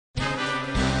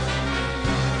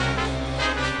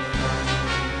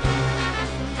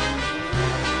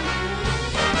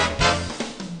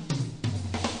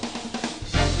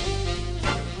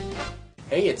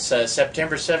Hey, it's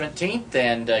September 17th,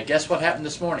 and guess what happened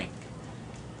this morning?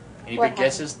 Any What big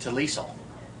guesses? To Liesl.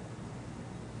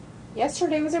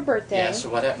 Yesterday was her birthday. Yeah, so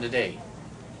what happened today?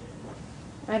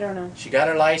 I don't know. She got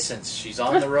her license. She's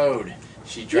on the road.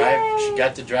 She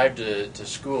got to drive to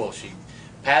school. She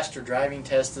passed her driving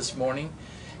test this morning,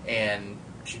 and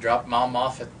she dropped Mom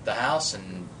off at the house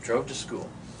and drove to school.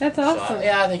 That's awesome. So,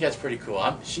 I think that's pretty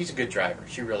cool. She's a good driver.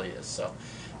 She really is. So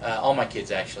all my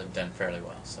kids actually have done fairly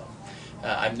well. So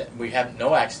we have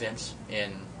no accidents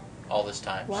in all this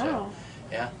time. Wow. So,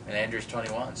 yeah, and Andrew's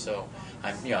 21. So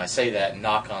I say that and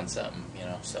knock on something,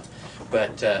 So,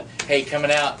 but hey,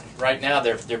 coming out right now,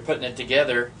 they're putting it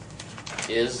together.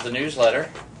 Is the newsletter?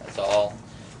 That's all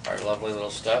our lovely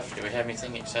little stuff. Do we have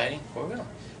anything exciting?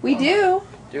 We do.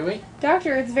 Do we?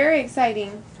 Doctor, it's very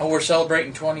exciting. Oh, we're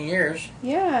celebrating 20 years.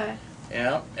 Yeah.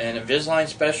 Yeah, and Invisalign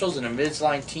specials and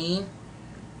Invisalign teen.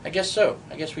 I guess so.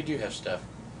 I guess we do have stuff.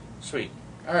 Sweet.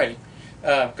 Alrighty.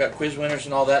 Got quiz winners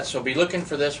and all that, so be looking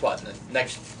for this, in the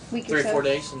next Week 3 or 4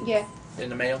 days? Yeah. In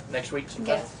the mail next week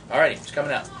sometime? Yes. Alrighty, it's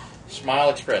coming out. Smile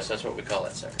Express, that's what we call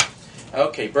that, sir.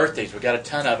 Okay, birthdays. We got a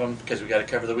ton of them because we got to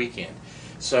cover the weekend.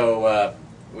 So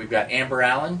we've got Amber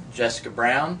Allen, Jessica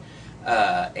Brown,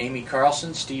 Amy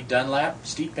Carlson, Steve Dunlap.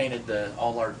 Steve painted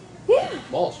all our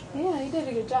walls. Yeah, he did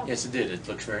a good job. Yes, it did. It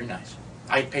looks very nice.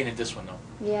 I painted this one though.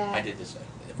 Yeah. I did this.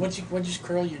 What'd you just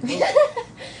curl your nose?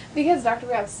 Because, Doctor,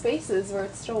 we have spaces where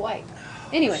it's still white.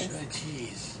 Anyways.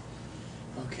 Jeez.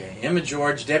 Okay. Emma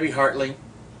George, Debbie Hartley.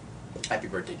 Happy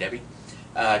birthday, Debbie.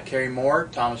 Karry Moore,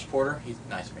 Thomas Porter. He's a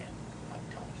nice man. I like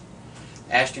Thomas.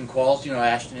 Ashton Qualls. Do you know who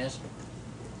Ashton is?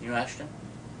 You know Ashton?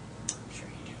 Sure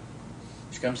you do.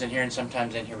 She comes in here and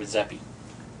sometimes in here with Zeppy.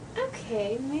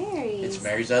 Okay, Mary. It's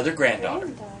Mary's other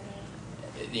granddaughter.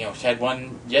 She had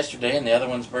one yesterday and the other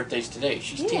one's birthday's today.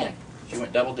 She's 10. She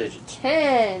went double digits.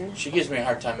 10. She gives me a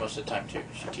hard time most of the time, too.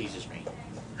 She teases me.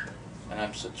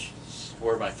 And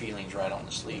wear my feelings right on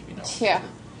the sleeve, Yeah.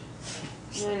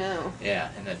 I know. Yeah,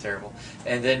 isn't that terrible?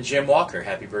 And then Jim Walker,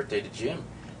 happy birthday to Jim.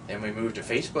 Then we moved to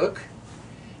Facebook.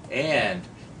 And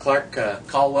Clark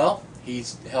Caldwell,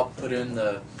 he's helped put in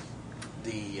the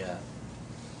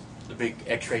big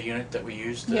X-ray unit that we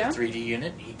used, the 3D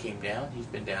unit. He came down. He's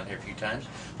been down here a few times.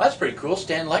 Well, that's pretty cool.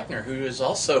 Stan Lechner, who is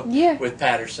also with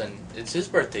Patterson. It's his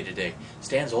birthday today.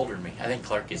 Stan's older than me. I think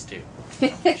Clark is too.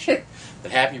 Sure.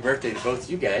 But happy birthday to both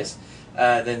you guys.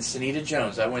 Then Sunita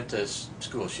Jones. I went to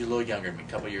school. She's a little younger than me, a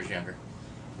couple years younger.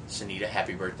 Sunita,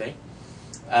 happy birthday.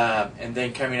 And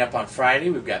then coming up on Friday,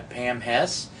 we've got Pam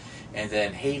Hess. And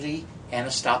then Haley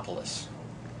Anastopoulos.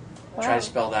 Wow. Try to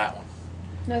spell that one.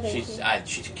 No, thank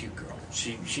she's a cute girl.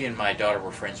 She and my daughter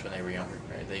were friends when they were younger.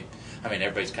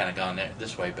 Everybody's kind of gone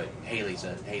this way, but Haley's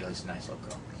a nice little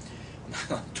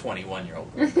girl.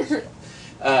 21-year-old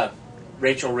girl.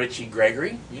 Rachel Ritchie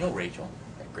Gregory. You know Rachel.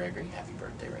 Gregory. Happy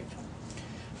birthday,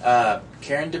 Rachel.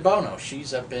 Karen DeBono.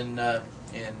 She's up in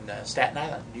Staten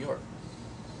Island, New York.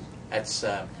 That's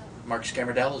Mark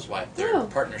Scamardella's wife. They're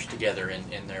partners together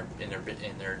in their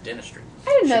dentistry. I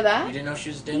didn't know that. You didn't know she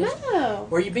was a dentist? No.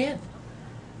 Where you been?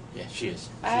 Yeah, she is.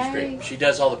 She's great. She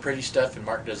does all the pretty stuff, and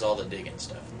Mark does all the digging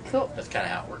stuff. Cool. That's kind of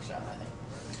how it works out,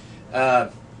 I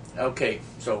think. Okay,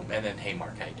 so, and then, hey,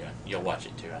 Mark, how you doing? You'll watch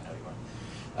it, too. I know you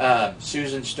will.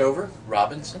 Susan Stover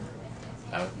Robinson,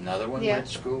 another one we went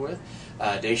to school with.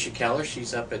 Daisha Keller,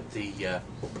 she's up at the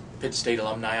Pitt State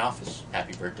Alumni Office.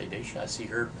 Happy birthday, Daisha. I see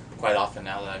her quite often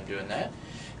now that I'm doing that.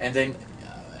 And then,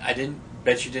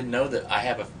 bet you didn't know that I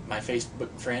have my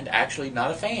Facebook friend, actually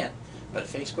not a fan, but a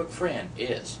Facebook friend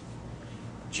is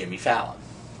Jimmy Fallon.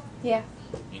 Yeah.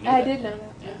 You knew I that? did know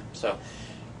that. Yeah. So,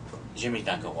 Jimmy's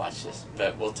not going to watch this,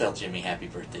 but we'll tell Jimmy happy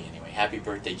birthday anyway. Happy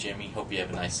birthday, Jimmy. Hope you have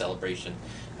a nice celebration,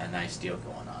 a nice deal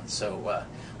going on. So,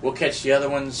 we'll catch the other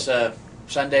ones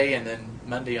Sunday and then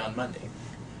Monday on Monday.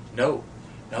 No,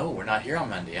 we're not here on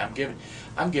Monday. I'm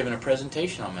giving a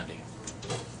presentation on Monday.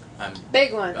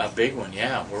 Big one. A big one,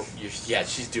 yeah.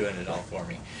 She's doing it all for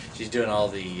me. She's doing all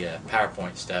the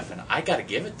PowerPoint stuff, and I got to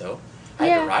give it though. I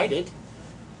had to write it.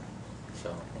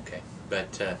 So okay,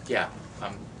 but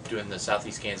I'm doing the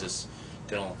Southeast Kansas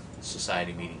Dental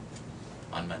Society meeting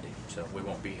on Monday, so we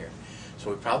won't be here.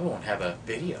 So we probably won't have a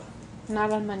video.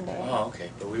 Not on Monday. Oh, okay,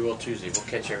 but we will Tuesday. We'll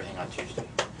catch everything on Tuesday.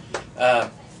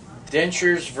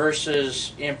 Dentures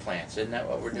versus implants, isn't that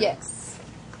what we're doing? Yes.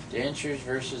 Dentures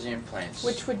versus implants.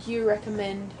 Which would you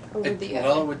recommend over the other?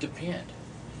 Well, it would depend.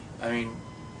 I mean,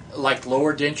 like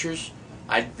lower dentures,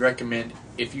 I'd recommend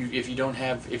if you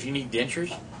need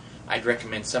dentures, I'd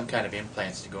recommend some kind of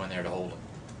implants to go in there to hold them.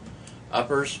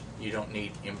 Uppers, you don't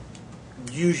need.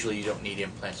 Usually, you don't need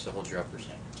implants to hold your uppers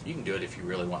in. You can do it if you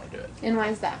really want to do it. And why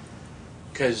is that?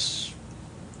 Because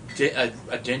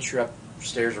a denture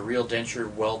upstairs, a real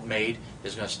denture, well made,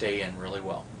 is going to stay in really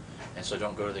well. And so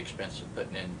don't go to the expense of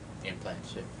putting in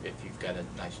implants if you've got a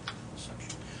nice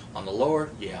suction. On the lower,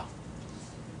 yeah,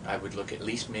 I would look at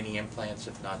least mini implants,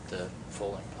 if not the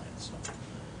full implants.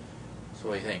 So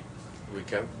what do you think? We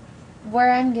cover?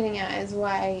 Where I'm getting at is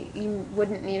why you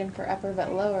wouldn't need them for upper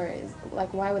but lower. Is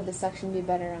like, why would the suction be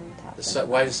better on the top?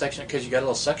 Why the suction? Because you got a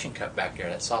little suction cup back there.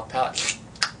 That soft palate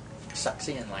sucks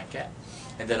in like that.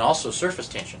 And then also surface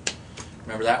tension.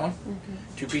 Remember that one?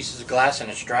 Mm-hmm. 2 pieces of glass and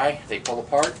it's dry. They pull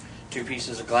apart. 2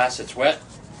 pieces of glass that's wet.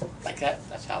 Like that.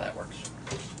 That's how that works.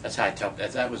 That's how I tell.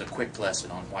 That was a quick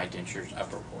lesson on why dentures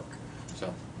upper work.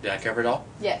 So, did I cover it all?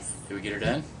 Yes. Did we get her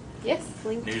done? Yes.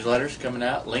 Link. Newsletters coming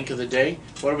out. Link of the day.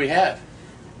 What do we have?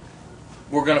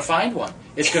 We're going to find one.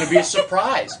 It's going to be a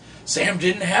surprise. Sam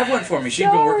didn't have one for me. She's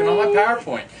been working on my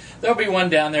PowerPoint. There'll be one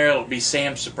down there. It'll be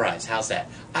Sam's surprise. How's that?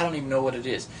 I don't even know what it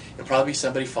is. It'll probably be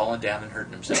somebody falling down and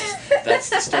hurting themselves. That's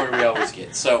the story we always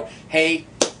get. So, hey,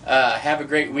 have a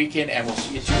great weekend, and we'll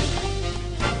see you Tuesday.